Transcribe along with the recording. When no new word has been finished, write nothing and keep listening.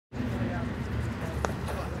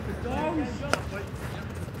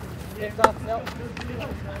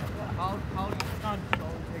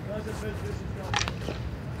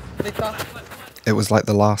It was like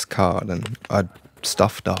the last card, and I'd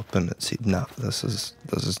stuffed up, and it said, "Nah, this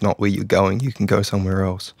is not where you're going. You can go somewhere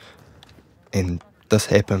else." And this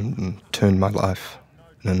happened and turned my life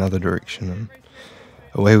in another direction, and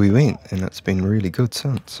away we went. And it's been really good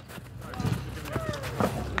since.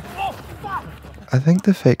 I think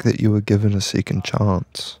the fact that you were given a second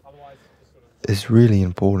chance is really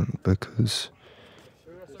important, because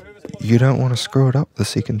you don't want to screw it up the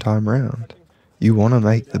second time round. You want to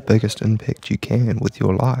make the biggest impact you can with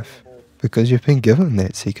your life, because you've been given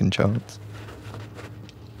that second chance.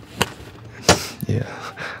 Yeah,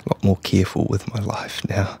 a lot more careful with my life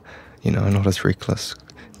now, not as reckless.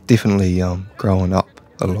 Definitely growing up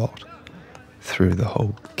a lot through the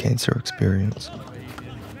whole cancer experience.